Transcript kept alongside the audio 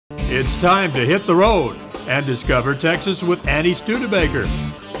It's time to hit the road and discover Texas with Annie Studebaker.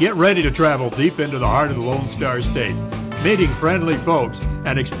 Get ready to travel deep into the heart of the Lone Star State, meeting friendly folks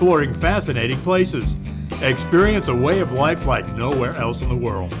and exploring fascinating places. Experience a way of life like nowhere else in the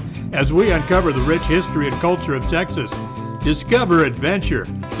world as we uncover the rich history and culture of Texas. Discover adventure,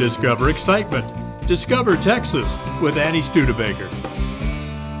 discover excitement, discover Texas with Annie Studebaker.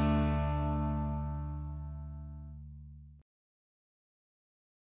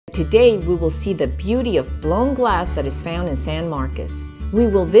 Today we will see the beauty of blown glass that is found in San Marcos. We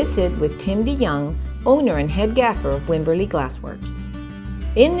will visit with Tim DeYoung, owner and head gaffer of Wimberley Glassworks.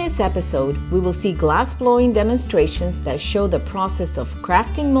 In this episode, we will see glass blowing demonstrations that show the process of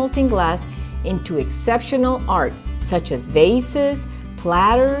crafting molten glass into exceptional art, such as vases,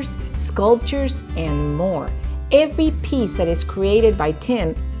 platters, sculptures, and more. Every piece that is created by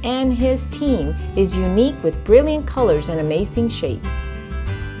Tim and his team is unique with brilliant colors and amazing shapes.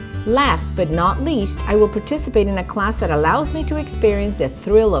 Last but not least, I will participate in a class that allows me to experience the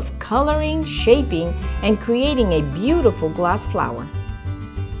thrill of coloring, shaping, and creating a beautiful glass flower.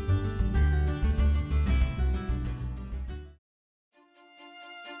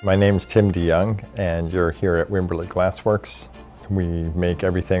 My name's Tim DeYoung, and you're here at Wimberley Glassworks. We make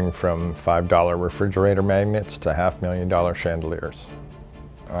everything from $5 refrigerator magnets to $500,000 chandeliers.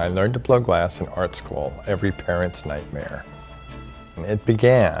 I learned to blow glass in art school, every parent's nightmare. It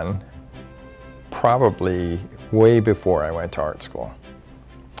began probably way before I went to art school.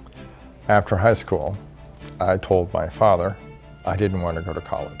 After high school, I told my father I didn't want to go to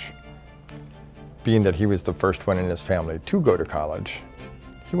college. Being that he was the first one in his family to go to college,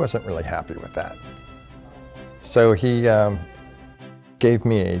 he wasn't really happy with that. So he gave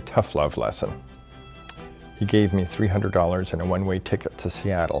me a tough love lesson. He gave me $300 and a one-way ticket to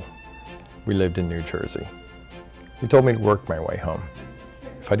Seattle. We lived in New Jersey. He told me to work my way home.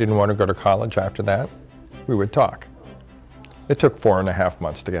 If I didn't want to go to college after that, we would talk. It took 4.5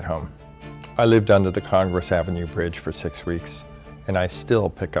 months to get home. I lived under the Congress Avenue Bridge for 6 weeks, and I still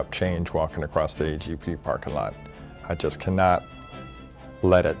pick up change walking across the AGP parking lot. I just cannot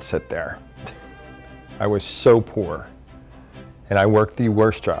let it sit there. I was so poor, and I worked the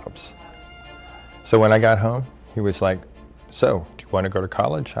worst jobs. So when I got home, he was like, "So, do you want to go to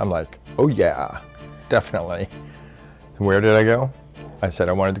college?" I'm like, "Oh yeah, definitely." And where did I go? I said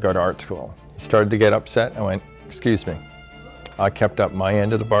I wanted to go to art school. He started to get upset. I went, "Excuse me, I kept up my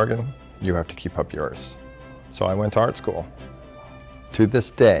end of the bargain. You have to keep up yours." So I went to art school. To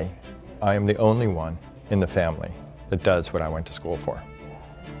this day, I am the only one in the family that does what I went to school for.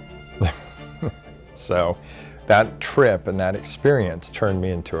 So that trip and that experience turned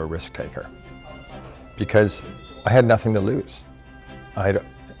me into a risk taker because I had nothing to lose. I had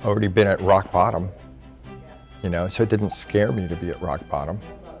already been at rock bottom, you know, so it didn't scare me to be at rock bottom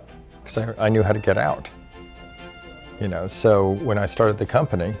because I knew how to get out, you know. So when I started the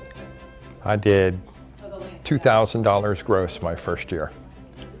company, I did $2,000 gross my first year.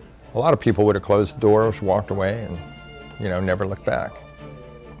 A lot of people would have closed the doors, walked away, and, you know, never looked back.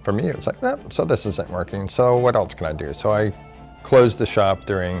 For me, it was like, "Eh, so this isn't working, so what else can I do?" So I closed the shop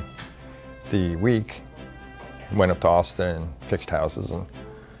during the week, went up to Austin and fixed houses and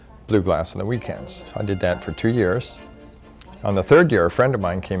blew glass on the weekends. I did that for 2 years. On the third year, a friend of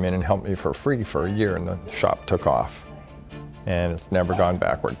mine came in and helped me for free for a year, and the shop took off. And it's never gone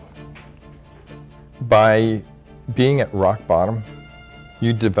backward. By being at rock bottom,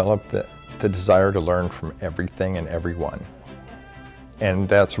 you develop the desire to learn from everything and everyone. And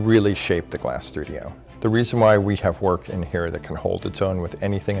that's really shaped the glass studio. The reason why we have work in here that can hold its own with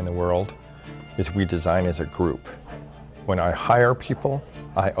anything in the world is we design as a group. When I hire people,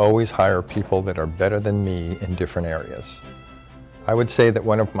 I always hire people that are better than me in different areas. I would say that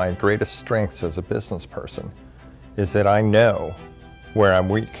one of my greatest strengths as a business person is that I know where I'm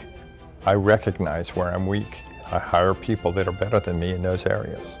weak. I recognize where I'm weak. I hire people that are better than me in those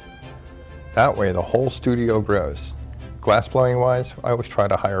areas. That way the whole studio grows. Glass blowing wise, I always try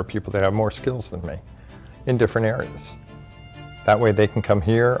to hire people that have more skills than me in different areas. That way they can come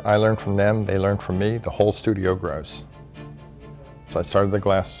here, I learn from them, they learn from me, the whole studio grows. So I started the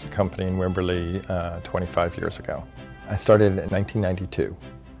glass company in Wimberley 25 years ago. I started in 1992.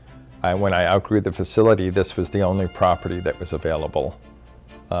 When I outgrew the facility, this was the only property that was available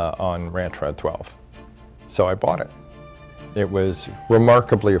on Ranch Road 12. So I bought it. It was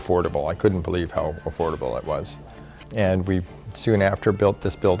remarkably affordable. I couldn't believe how affordable it was. And we soon after built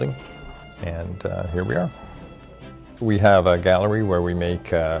this building, and here we are. We have a gallery where we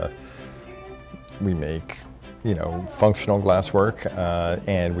make you know, functional glass work,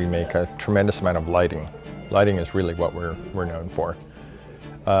 and we make a tremendous amount of lighting. Lighting is really what we're known for.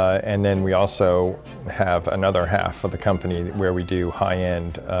 And then we also have another half of the company where we do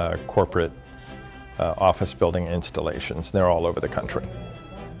high-end corporate office building installations. They're all over the country.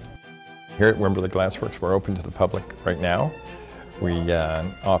 Here at Wimberley Glassworks, we're open to the public right now. We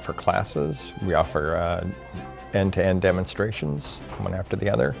offer classes. We offer end-to-end demonstrations, one after the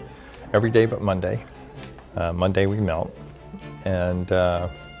other, every day but Monday. Monday we melt, and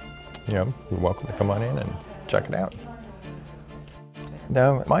you know, you're welcome to come on in and check it out.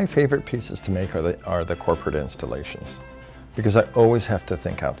 Now, my favorite pieces to make are the corporate installations, because I always have to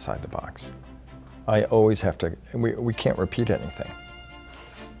think outside the box. I always have to, we can't repeat anything.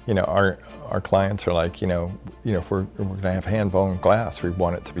 You know, our clients are like, you know, if we're going to have hand-blown glass, we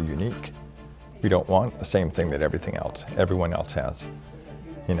want it to be unique. We don't want the same thing that everyone else has.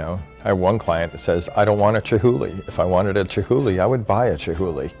 You know, I have one client that says, I don't want a Chihuly. If I wanted a Chihuly, I would buy a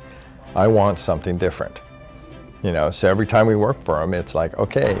Chihuly. I want something different. You know, so every time we work for them, it's like,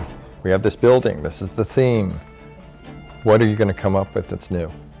 okay, we have this building, this is the theme. What are you going to come up with that's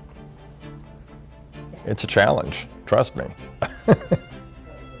new? It's a challenge, trust me.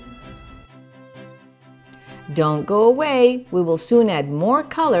 Don't go away. We will soon add more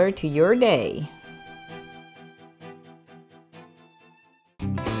color to your day.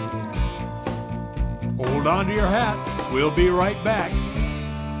 Hold on to your hat. We'll be right back.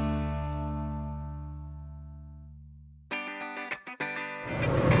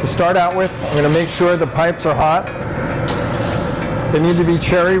 To start out with, I'm going to make sure the pipes are hot. They need to be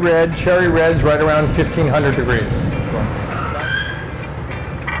cherry red. Cherry red's right around 1500 degrees.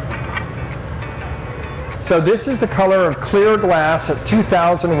 So this is the color of clear glass at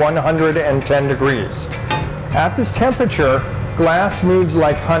 2110 degrees. At this temperature, glass moves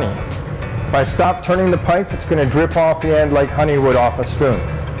like honey. If I stop turning the pipe, it's going to drip off the end like honey would off a spoon.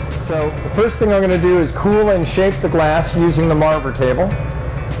 So the first thing I'm going to do is cool and shape the glass using the Marver table.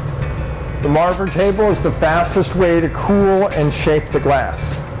 The Marver table is the fastest way to cool and shape the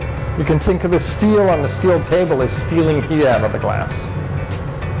glass. You can think of the steel on the steel table as stealing heat out of the glass.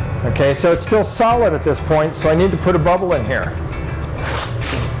 Okay, so it's still solid at this point, so I need to put a bubble in here.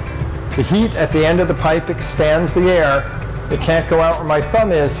 The heat at the end of the pipe expands the air. It can't go out where my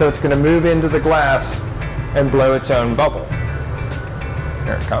thumb is, so it's going to move into the glass and blow its own bubble.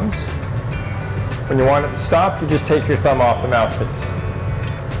 Here it comes. When you want it to stop, you just take your thumb off the mouthpiece.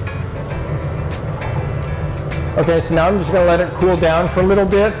 Okay, so now I'm just going to let it cool down for a little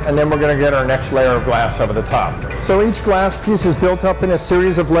bit, and then we're going to get our next layer of glass over the top. So each glass piece is built up in a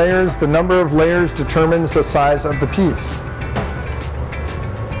series of layers. The number of layers determines the size of the piece.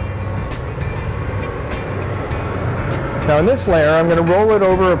 Now in this layer, I'm going to roll it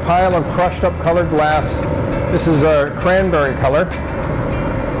over a pile of crushed up colored glass. This is a cranberry color.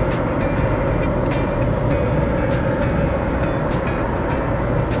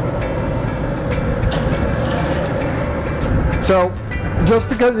 So just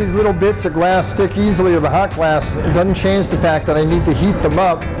because these little bits of glass stick easily to the hot glass, it doesn't change the fact that I need to heat them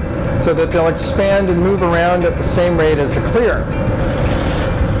up so that they'll expand and move around at the same rate as the clear.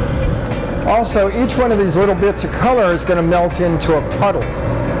 Also, each one of these little bits of color is going to melt into a puddle.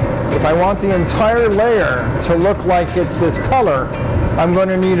 If I want the entire layer to look like it's this color, I'm going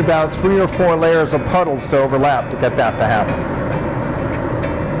to need about 3 or 4 layers of puddles to overlap to get that to happen.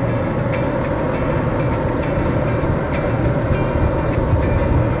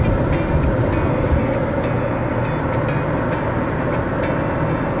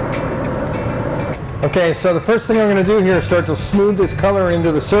 Okay, so the first thing I'm going to do here is start to smooth this color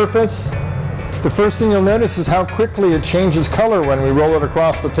into the surface. The first thing you'll notice is how quickly it changes color when we roll it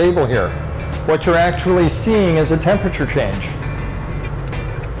across the table here. What you're actually seeing is a temperature change.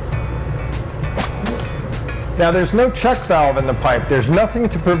 Now there's no check valve in the pipe. There's nothing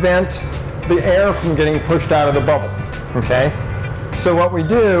to prevent the air from getting pushed out of the bubble. Okay? So what we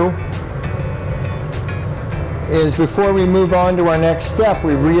do is before we move on to our next step,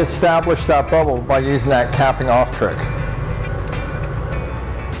 we reestablish that bubble by using that capping off trick.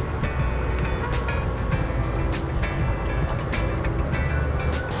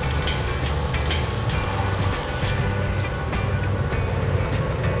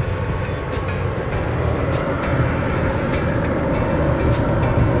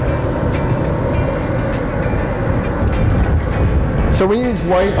 So we use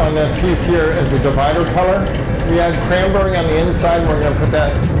white on that piece here as a divider color. We add cranberry on the inside, we're going to put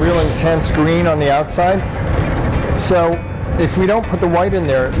that real intense green on the outside. So if we don't put the white in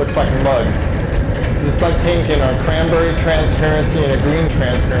there, it looks like mud. It's like taking a cranberry transparency and a green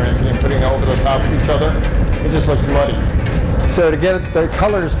transparency and putting it over the top of each other. It just looks muddy. So to get the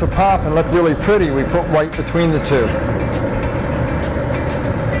colors to pop and look really pretty, we put white between the two.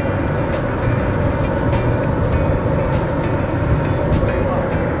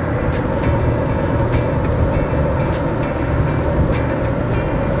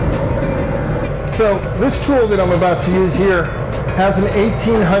 This tool that I'm about to use here has an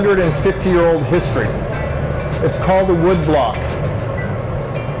 1850-year-old history. It's called a wood block.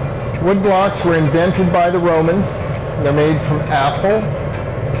 Wood blocks were invented by the Romans. They're made from apple,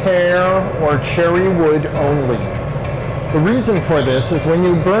 pear, or cherry wood only. The reason for this is when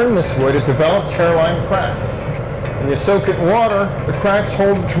you burn this wood, it develops hairline cracks. When you soak it in water, the cracks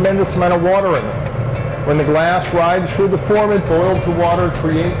hold a tremendous amount of water in them. When the glass rides through the form, it boils the water,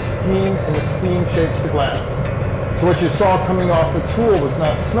 creates steam, and the steam shapes the glass. So what you saw coming off the tool was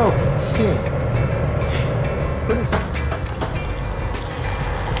not smoke, it's steam.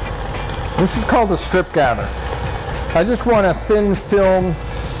 This is called a strip gather. I just want a thin film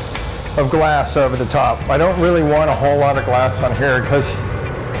of glass over the top. I don't really want a whole lot of glass on here because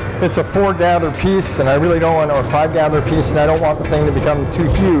it's a 4 gather piece and I really don't want, or a 5 gather piece, and I don't want the thing to become too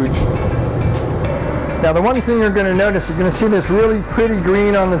huge. Now the one thing you're going to notice, you're going to see this really pretty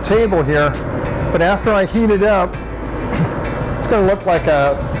green on the table here, but after I heat it up, it's going to look like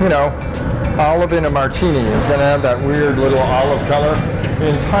a, you know, olive in a martini. It's going to have that weird little olive color. The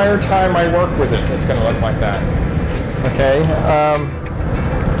entire time I work with it, it's going to look like that. Okay.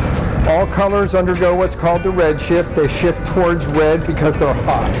 All colors undergo what's called the red shift. They shift towards red because they're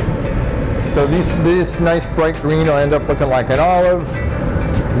hot. So this nice bright green will end up looking like an olive.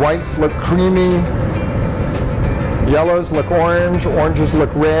 Whites look creamy. Yellows look orange. Oranges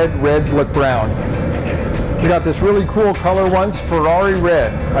look red. Reds look brown. We got this really cool color once, Ferrari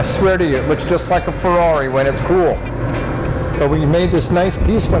red. I swear to you, it looks just like a Ferrari when it's cool. But we made this nice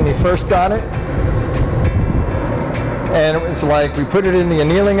piece when we first got it. And it was like, we put it in the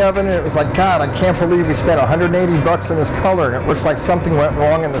annealing oven and it was like, God, I can't believe we spent 180 bucks on this color and it looks like something went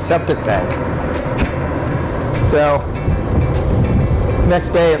wrong in the septic tank. So, next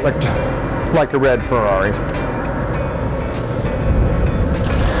day it looked like a red Ferrari.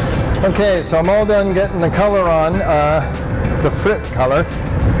 Okay, so I'm all done getting the color on, the frit color.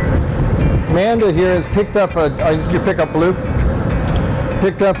 Amanda here has picked up you pick up blue?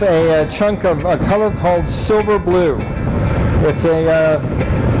 Picked up a chunk of a color called silver blue. It's a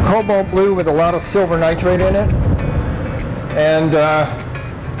cobalt blue with a lot of silver nitrate in it. And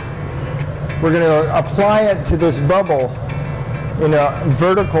we're going to apply it to this bubble in a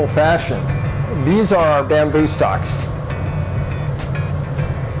vertical fashion. These are our bamboo stalks.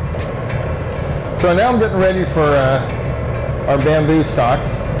 So now I'm getting ready for our bamboo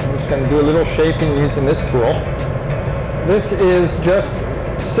stalks. I'm just going to do a little shaping using this tool. This is just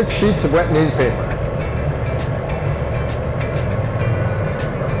 6 sheets of wet newspaper.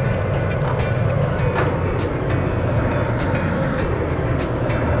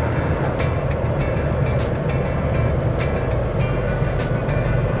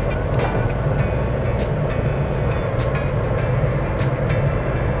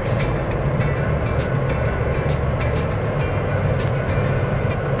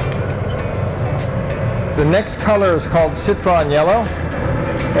 The next color is called citron yellow,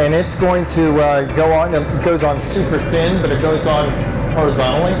 and it's going to go on. It goes on super thin, but it goes on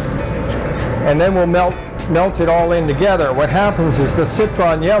horizontally, and then we'll melt it all in together. What happens is the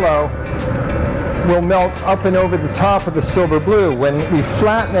citron yellow will melt up and over the top of the silver blue. When we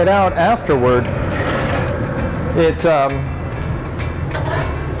flatten it out afterward, it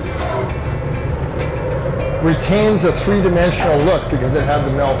retains a 3-dimensional look because it had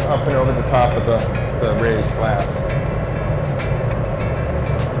to melt up and over the top of the raised glass.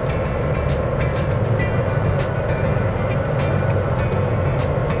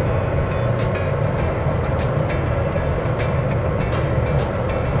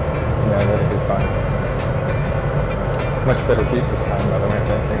 Yeah, that'll be fine. Much better heat this time, by the way, I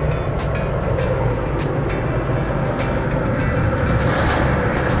think.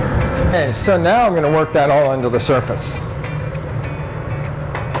 Okay, so now I'm going to work that all into the surface.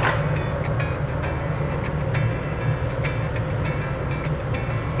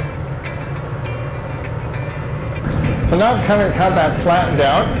 So now I've kind of got that flattened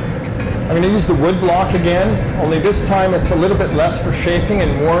out. I'm going to use the wood block again, only this time it's a little bit less for shaping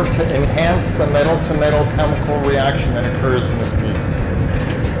and more to enhance the metal-to-metal chemical reaction that occurs in this piece.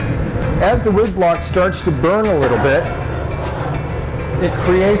 As the wood block starts to burn a little bit, it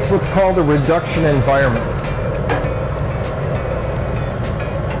creates what's called a reduction environment.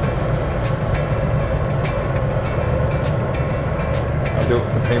 I'll do it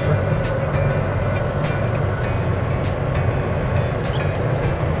with the paper.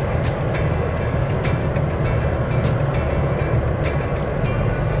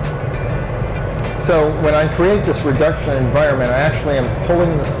 So when I create this reduction environment, I actually am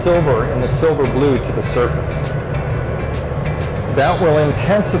pulling the silver and the silver blue to the surface. that will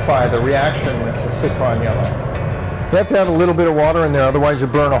intensify the reaction with the citron yellow. You have to have a little bit of water in there, otherwise you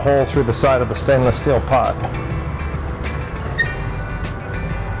burn a hole through the side of the stainless steel pot.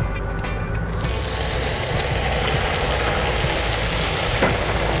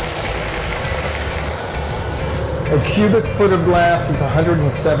 A cubic foot of glass is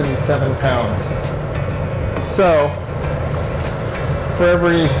 177 pounds. So, for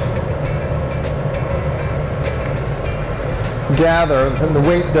every gather, then the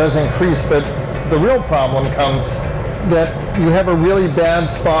weight does increase, but the real problem comes that you have a really bad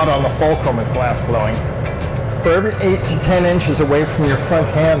spot on the fulcrum with glass blowing. For every 8 to 10 inches away from your front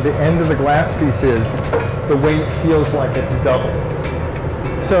hand, the end of the glass piece is, the weight feels like it's double.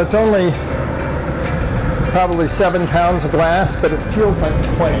 So it's only probably 7 pounds of glass, but it feels like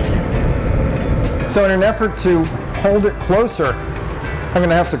 20. So in an effort to hold it closer, I'm going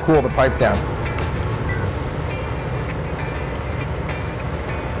to have to cool the pipe down.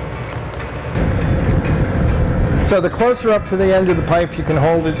 So the closer up to the end of the pipe you can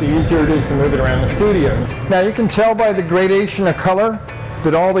hold it, the easier it is to move it around the studio. Now you can tell by the gradation of color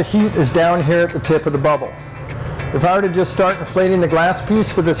that all the heat is down here at the tip of the bubble. If I were to just start inflating the glass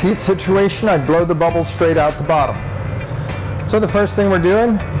piece with this heat situation, I'd blow the bubble straight out the bottom. So the first thing we're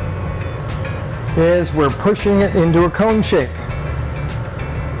doing is we're pushing it into a cone shape.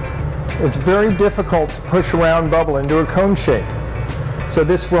 It's very difficult to push a round bubble into a cone shape. So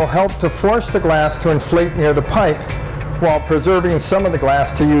this will help to force the glass to inflate near the pipe while preserving some of the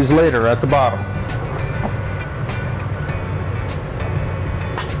glass to use later at the bottom.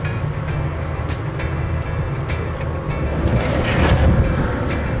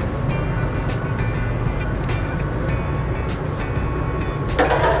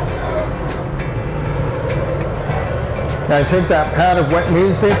 Now I take that pad of wet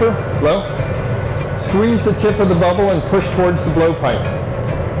newspaper, blow, squeeze the tip of the bubble and push towards the blowpipe,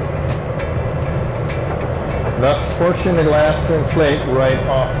 thus forcing the glass to inflate right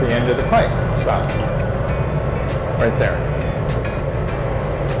off the end of the pipe. Stop. Right there.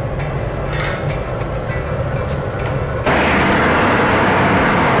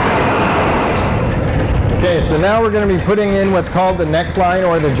 Okay, so now we're going to be putting in what's called the neckline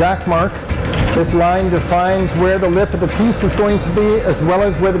or the jack mark. This line defines where the lip of the piece is going to be, as well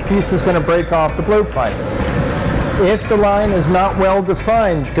as where the piece is going to break off the blowpipe. If the line is not well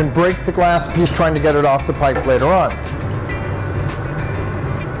defined, you can break the glass piece trying to get it off the pipe later on.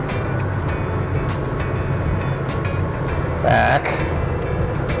 Back.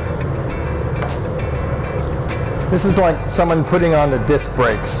 This is like someone putting on the disc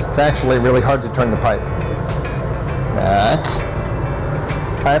brakes. It's actually really hard to turn the pipe. Back.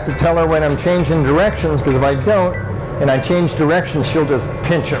 I have to tell her when I'm changing directions, because if I don't, and I change directions, she'll just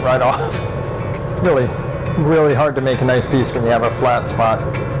pinch it right off. It's really, really hard to make a nice piece when you have a flat spot.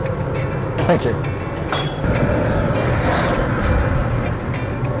 Thank you.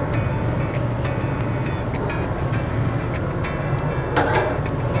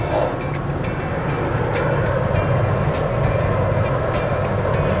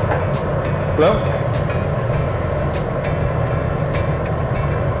 Hello?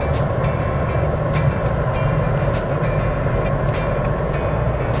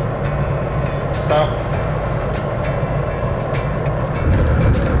 Stop.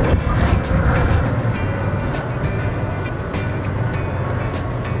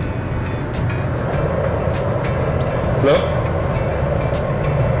 Hello?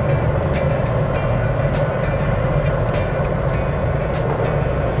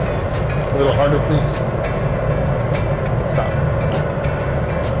 A little harder, please. Stop.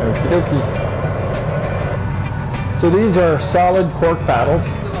 Okie dokie. So these are solid cork paddles.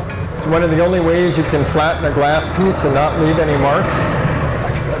 It's one of the only ways you can flatten a glass piece and not leave any marks.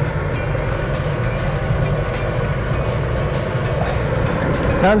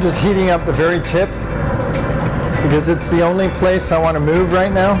 Now I'm just heating up the very tip because it's the only place I want to move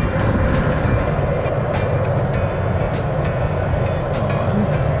right now.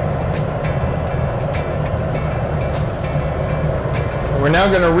 We're now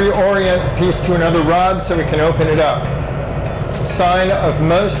going to reorient the piece to another rod so we can open it up. The sign of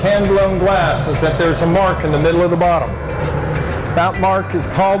most hand-blown glass is that there's a mark in the middle of the bottom. That mark is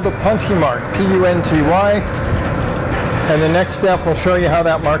called the punty mark, P-U-N-T-Y, and the next step will show you how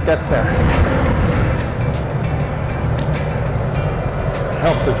that mark gets there. It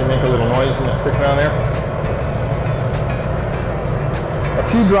helps if you make a little noise when you stick around there. A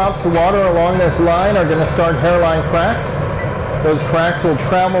few drops of water along this line are going to start hairline cracks. Those cracks will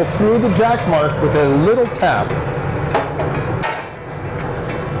travel through the jack mark with a little tap,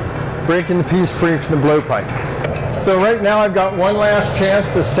 breaking the piece free from the blowpipe. So right now I've got one last chance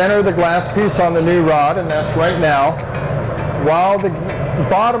to center the glass piece on the new rod, and that's right now. While the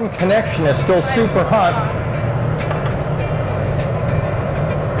bottom connection is still super hot,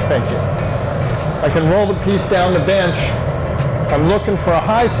 thank you, I can roll the piece down the bench. I'm looking for a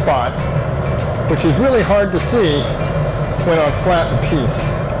high spot, which is really hard to see when on flattened piece.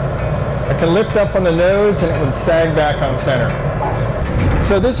 I can lift up on the nodes and it would sag back on center.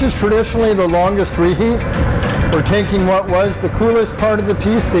 So this is traditionally the longest reheat. We're taking what was the coolest part of the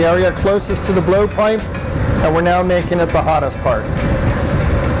piece, the area closest to the blowpipe, and we're now making it the hottest part.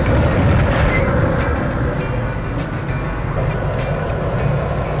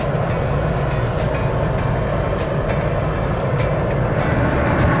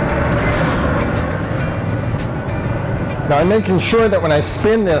 Now I'm making sure that when I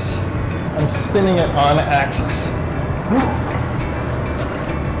spin this, I'm spinning it on axis.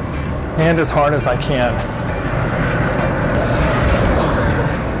 And as hard as I can.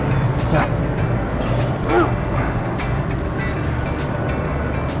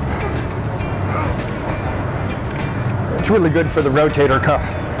 It's really good for the rotator cuff.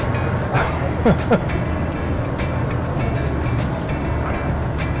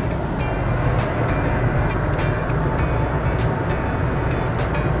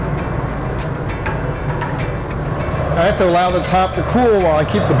 I have to allow the top to cool while I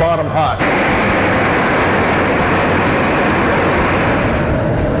keep the bottom hot.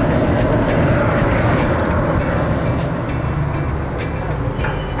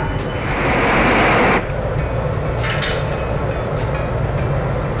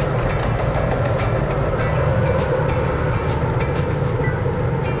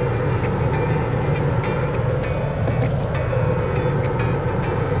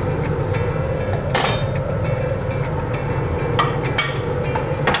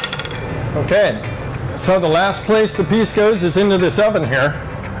 Okay, so the last place the piece goes is into this oven here.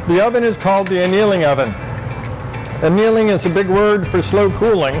 The oven is called the annealing oven. Annealing is a big word for slow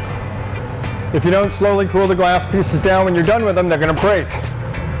cooling. If you don't slowly cool the glass pieces down when you're done with them, they're going to break.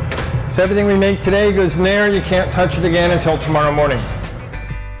 So everything we make today goes in there. You can't touch it again until tomorrow morning.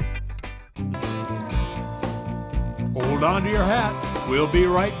 Hold on to your hat. We'll be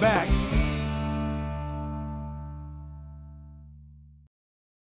right back.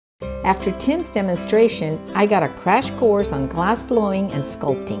 After Tim's demonstration, I got a crash course on glass blowing and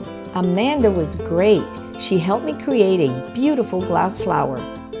sculpting. Amanda was great. She helped me create a beautiful glass flower.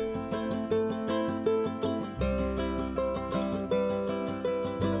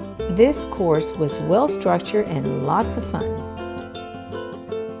 This course was well structured and lots of fun.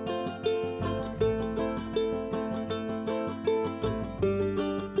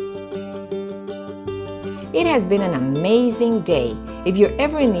 It has been an amazing day. If you're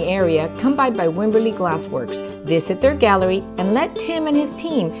ever in the area, come by Wimberley Glass Works, visit their gallery, and let Tim and his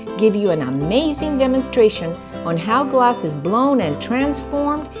team give you an amazing demonstration on how glass is blown and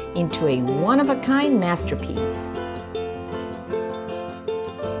transformed into a one-of-a-kind masterpiece.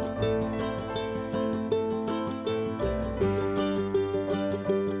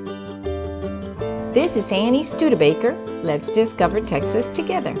 This is Annie Studebaker. Let's discover Texas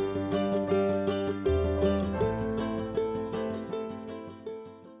together.